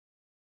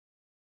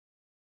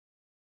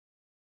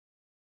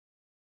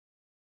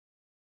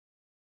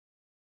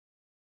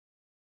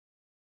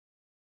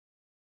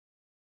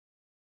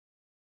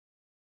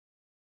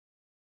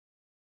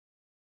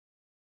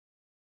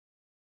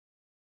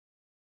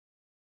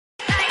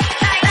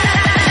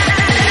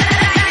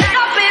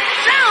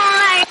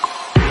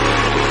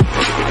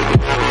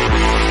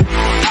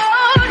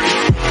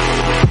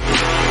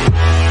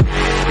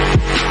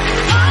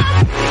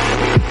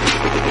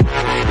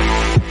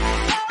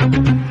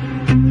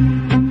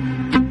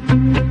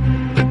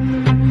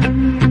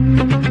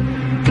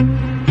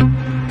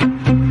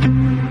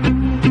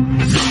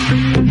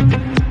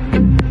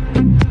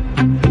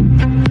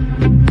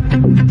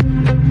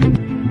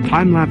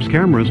time-lapse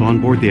cameras on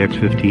board the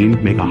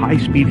X-15 make a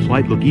high-speed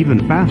flight look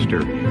even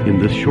faster in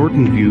this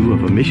shortened view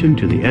of a mission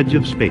to the edge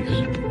of space.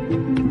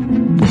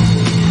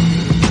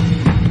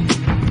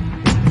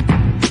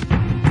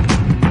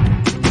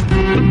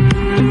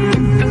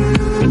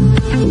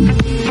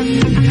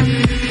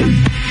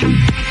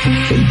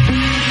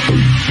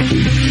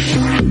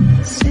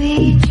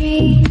 Sweet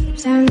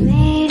dreams are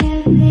made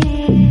of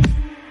this.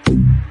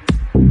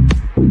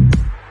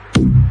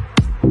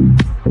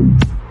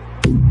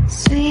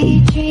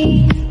 Sweet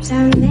dreams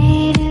are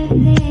made of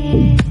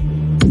this.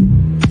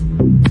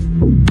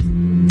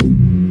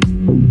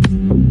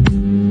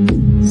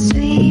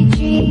 Sweet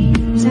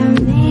dreams are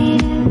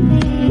made of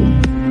this.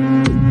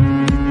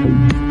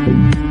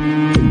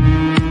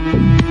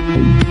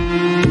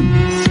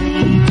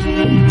 Sweet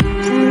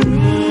dreams are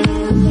made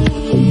of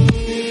this.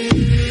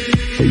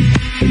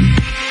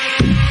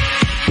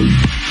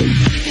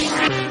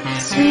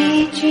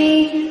 Sweet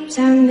dreams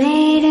are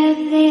made of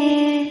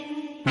this.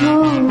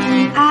 Who am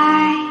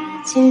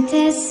I to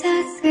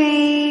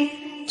disagree?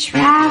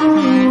 Travel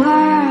the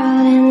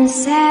world in the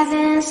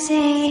 7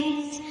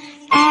 seas.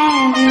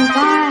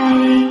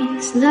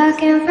 Everybody's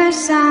looking for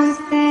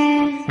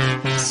something.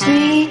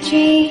 Sweet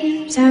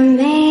dreams are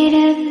made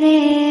of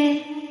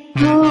this.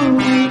 Who am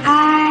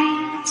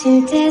I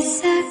to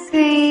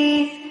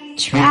disagree?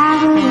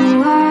 Travel the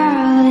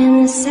world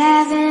in the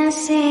 7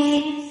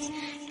 seas.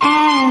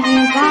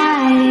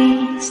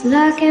 Everybody's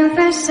looking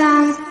for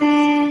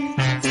something.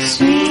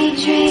 Sweet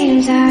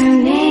dreams are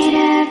made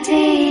of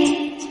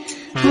these.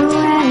 Who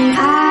am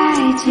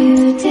I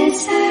to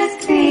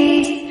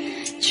disagree?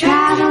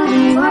 Travel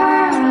the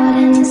world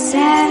in the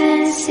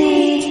 7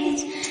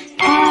 seas.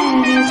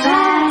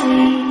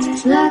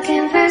 Everybody's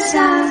looking for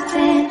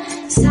something.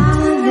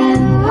 Some of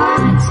them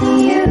want to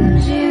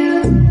use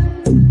you.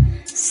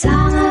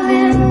 Some of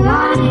them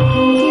want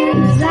to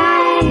use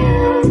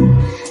you.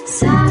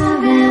 Some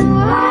of them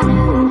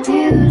want to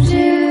abuse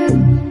you.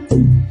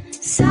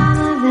 Some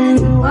of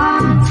them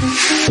want to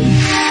be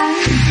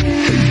like you.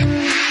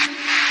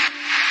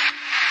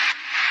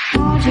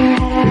 Hold your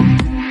head up,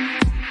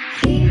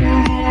 keep your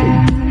head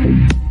up.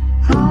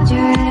 Hold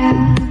your head up,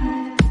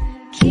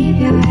 keep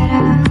your head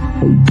up.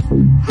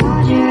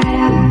 Hold your head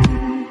up,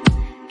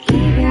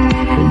 keep your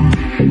head up.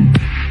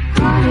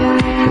 Hold your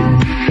head up,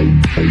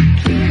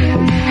 keep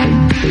your head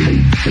up.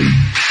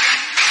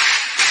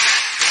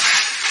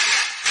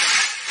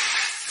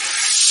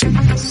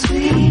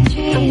 Sweet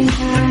dreams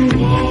are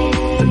made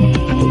of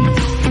these.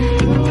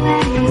 Who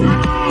am I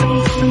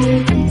to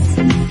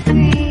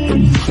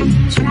disagree?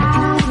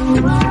 Travel the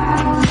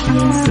world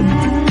in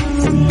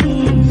 7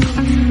 seas.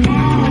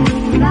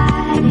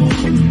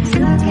 Everybody's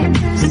looking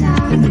for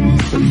something.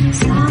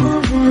 Some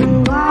of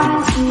them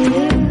want to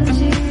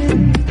use you.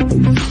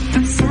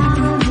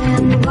 Some of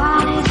them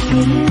wanted to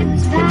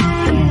use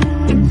by you.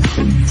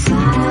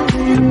 Some of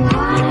them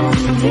wanted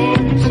to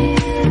abuse you.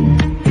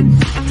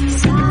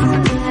 Some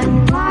of them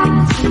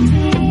want to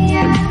be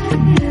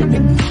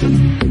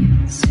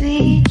abused.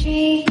 Sweet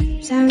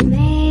dreams are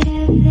made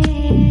of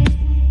this.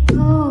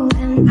 Who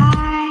am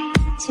I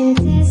to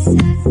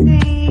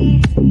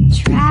disagree?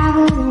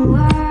 Travel the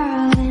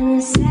world in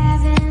the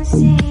 7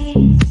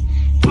 seas.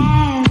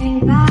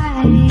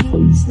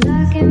 Everybody's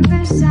looking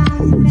for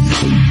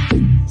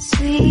something.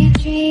 Sweet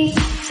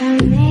dreams are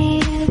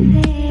made of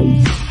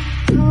this.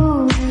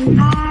 Who am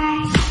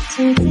I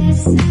to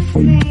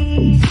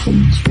disagree?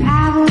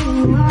 Travel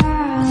the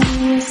world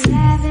in the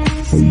 7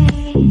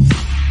 seas.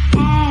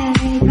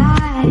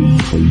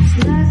 Everybody's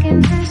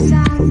looking for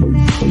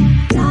something.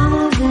 Some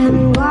of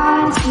them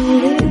want to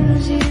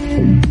use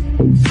you.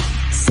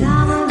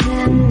 Some of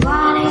them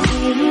wanted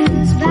to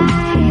use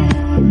by you.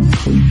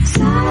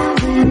 Some of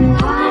them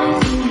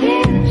wanted to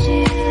abuse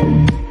you.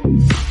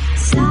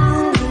 Some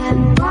of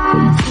them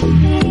want to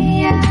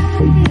be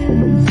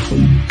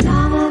abused.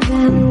 Some of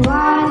them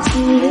want to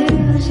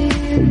use you.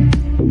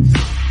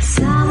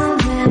 Some of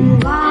them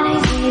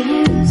wanted to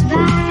use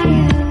by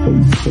you.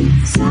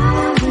 Some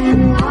of them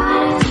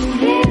wanted to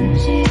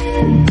abuse you.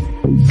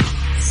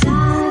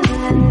 Some of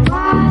them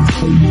want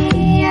to be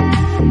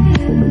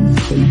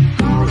abused.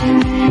 Hold your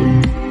head up,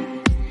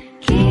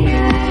 keep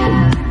your head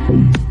up.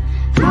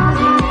 Hold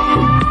your head up,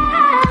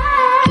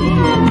 keep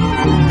your head up.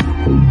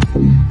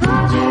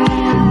 Hold your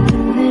head up,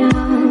 moving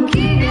on,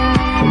 keep your head up,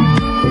 moving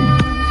on.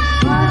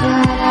 Hold your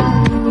head up,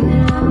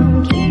 moving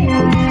on, keep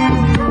your head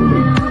up,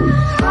 moving on.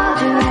 Hold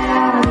your head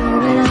up,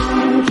 moving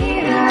on,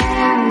 keep your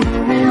head up,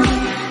 moving on.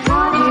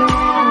 Hold your head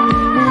up,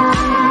 moving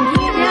on,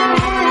 keep your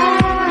head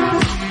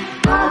up.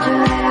 Hold your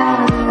head up,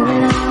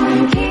 moving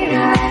on, keep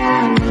your head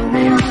up,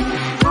 moving on.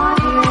 Hold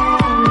your head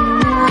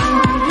up, moving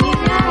on, keep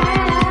your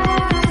head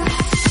up.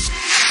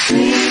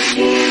 Sweet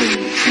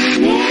dreams are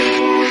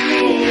made of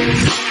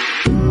these.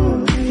 Who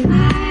am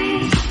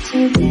I to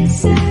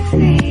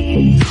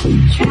disagree?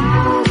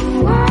 Travel the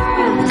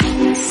world in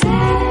the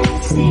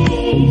 7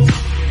 seas.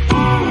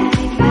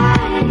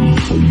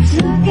 Everybody's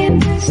looking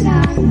for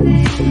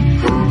something.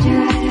 Hold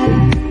your head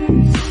up,